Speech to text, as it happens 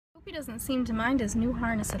Hope he doesn't seem to mind his new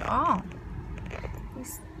harness at all.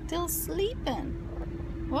 He's still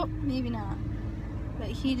sleeping. Well, maybe not. But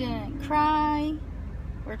he didn't cry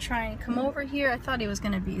or try and come over here. I thought he was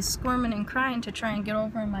going to be squirming and crying to try and get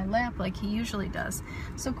over in my lap like he usually does.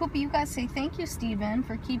 So, Koopy, you guys say thank you, Steven,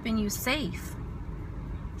 for keeping you safe.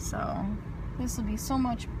 So, this will be so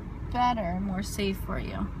much better and more safe for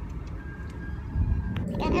you.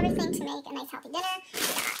 I got everything to make a nice healthy dinner.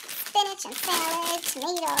 I got spinach and salad,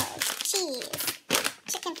 tomatoes, cheese,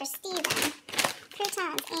 chicken for Steven,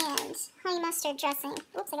 croutons, and honey mustard dressing.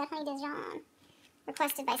 Oops, I got honey Dijon.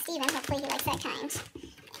 Requested by Steven. Hopefully he likes that kind.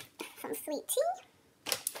 Some sweet tea.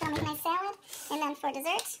 So I'll make a nice salad. And then for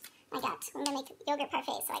dessert, I'm going to make yogurt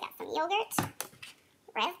parfait. So I got some yogurt,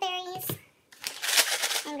 raspberries,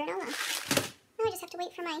 and granola. Now I just have to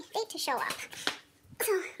wait for my date to show up.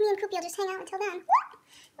 So me and Koopy will just hang out until then. What?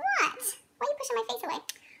 Why are you pushing my face away?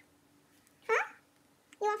 Huh?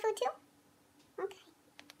 You want food too? Okay.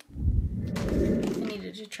 I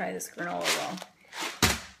needed to try this granola roll.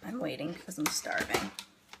 I'm waiting because I'm starving.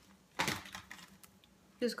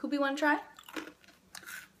 Does Koopy want to try?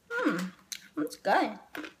 That's good.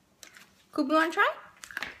 Koopy want to try?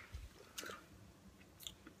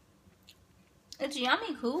 It's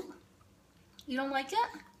yummy, Koop. You don't like it?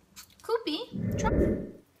 Koopy, try.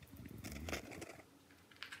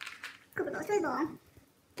 Koopy goes to his bowl,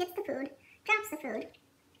 gets the food, drops the food,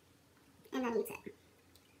 and then eats it.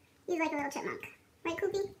 He's like a little chipmunk. Right,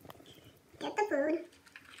 Koopy? Get the food,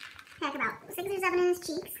 pack about 6 or 7 in his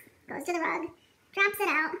cheeks, goes to the rug, drops it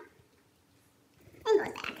out, and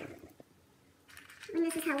goes back. And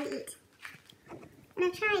this is how we eat. And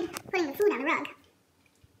I've tried putting the food on the rug,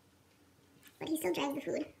 but he still drags the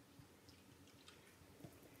food.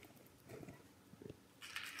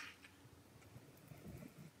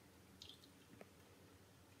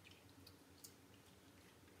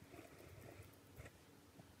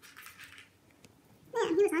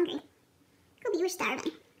 Man, he was hungry. Koopy, you were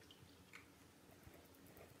starving.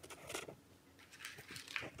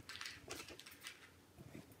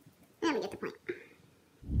 And we get the point.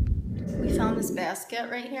 We found this basket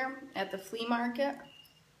right here at the flea market.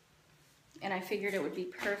 And I figured it would be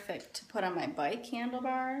perfect to put on my bike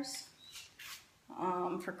handlebars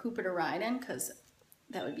for Cooper to ride in, because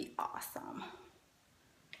that would be awesome.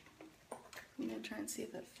 I'm going to try and see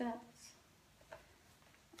if it fits.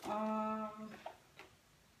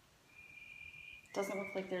 Doesn't look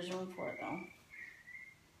like there's room for it though.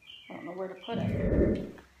 I don't know where to put it.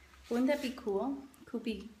 Wouldn't that be cool?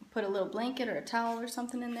 Koopy put a little blanket or a towel or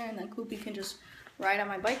something in there, and then Koopy can just ride on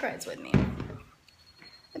my bike rides with me.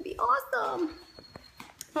 That'd be awesome.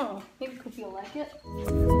 Oh, maybe Koopy will like it.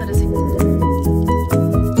 Let us see.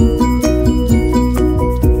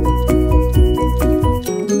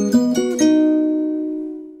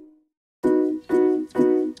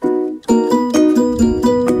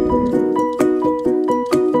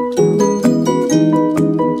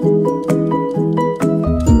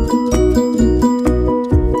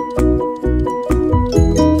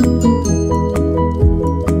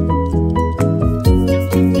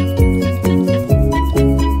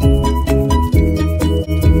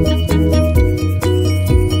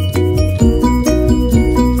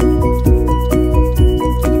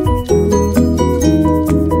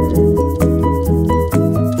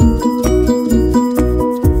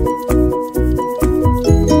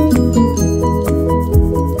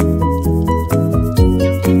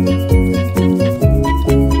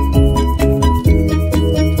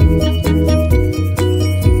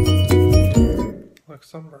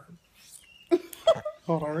 Sunburn.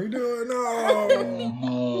 Hold on, redo it. No.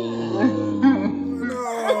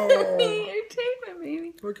 No. You're taping,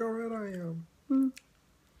 baby. Look how red I am.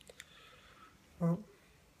 Well,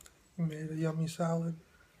 we made a yummy salad.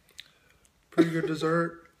 Pretty good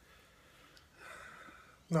dessert.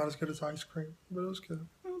 Not as good as ice cream, but it was good.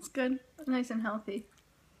 It's good. Nice and healthy.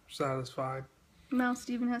 Satisfied. Now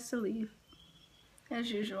Steven has to leave,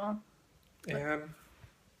 as usual. And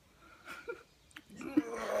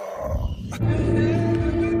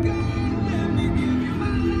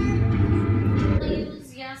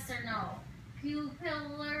Use yes or no.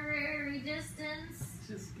 Pupillary distance,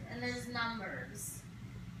 and there's numbers.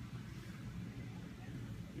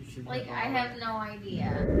 Like, I have no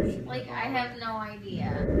idea. Like, I have no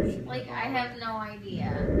idea. Like, I have no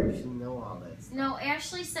idea. You should know all this. No,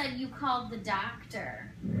 Ashley said you called the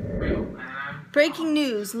doctor. Breaking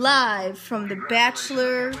news live from the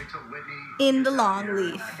Bachelor in the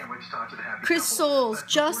Longleaf. Chris Soules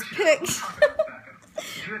just picked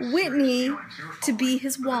Whitney to be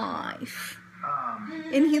his wife.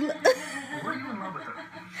 And he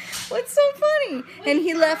What's so funny? And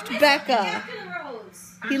he left Becca.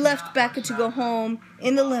 He left Becca to go home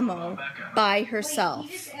in the limo by herself.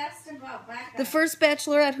 The first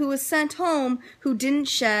bachelorette who was sent home who didn't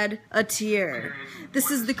shed a tear. This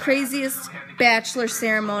is the craziest bachelor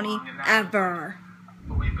ceremony ever.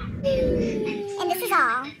 And this is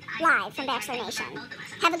all live from Bachelor Nation.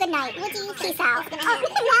 Have a good night. Peace out. Oh, now you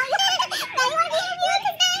want to be interviewed?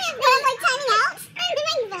 But I'm like timing out? I'm the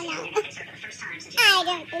rainbow now. I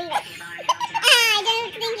don't believe it. I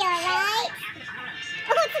don't think you're right.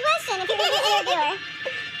 What's the question if you're going to be an interviewer?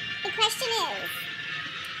 The question is,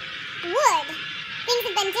 would things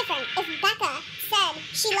have been different if Becca said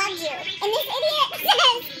she loved you? And this idiot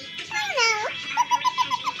says, I don't know.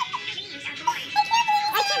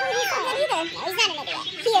 I can't believe he's so good either. No, he's not an idiot.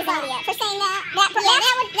 He is an idiot for saying that. That's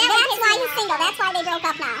why he's single. That's why they broke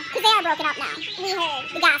up now. Because they are broken up now. We heard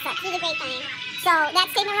the gossip. He's a great thing. So that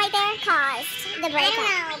statement right there caused the breakup.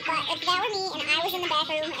 I don't know, but if that were me and I was in the back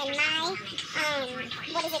room and my,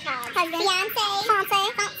 what is it called? Husband? Fiance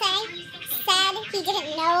said he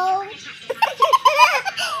didn't know. If it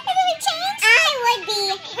would change, I would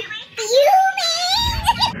be fuming.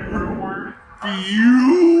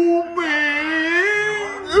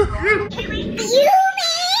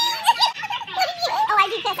 Oh, I'd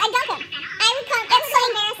be pissed. I'd dump him. I would come. That's so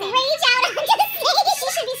embarrassing. Rage out on the stage. She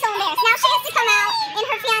should be so embarrassed. Now she has to come out and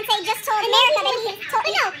her fiance just told America that he told.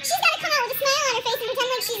 But no, she's got to come out with a smile on her face and pretend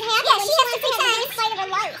like she's happy. Yeah, she has to pretend in spite of her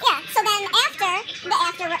life. Yeah. So then after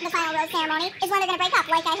the final rose ceremony is when they're gonna break up,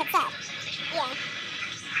 like I had said. Yeah.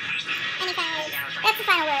 Any final words? That's the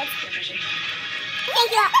final words.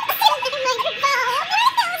 Thank you. I'll leave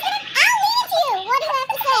it to you. What do you have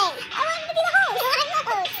to say? I want you to be the host. I'm the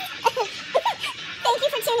host. Thank you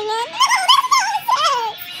for tuning in.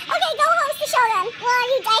 Okay, go host the show then. Well,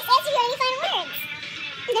 I asked you any final words.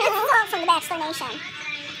 No. This is all from the Bachelor Nation.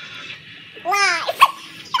 Live.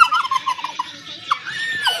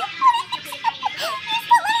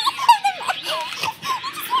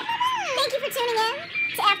 Thank you for tuning in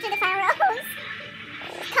to After the Final Rose.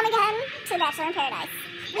 Come again to The Bachelor in Paradise.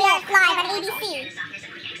 We are live on ABC,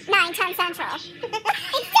 9/10 Central. It's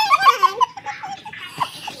 10/9.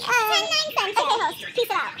 10/9 Central. Okay, host.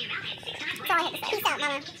 Peace out. That's all I have to say. Peace out,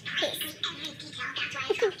 Mama. Peace.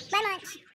 Bye, Munch.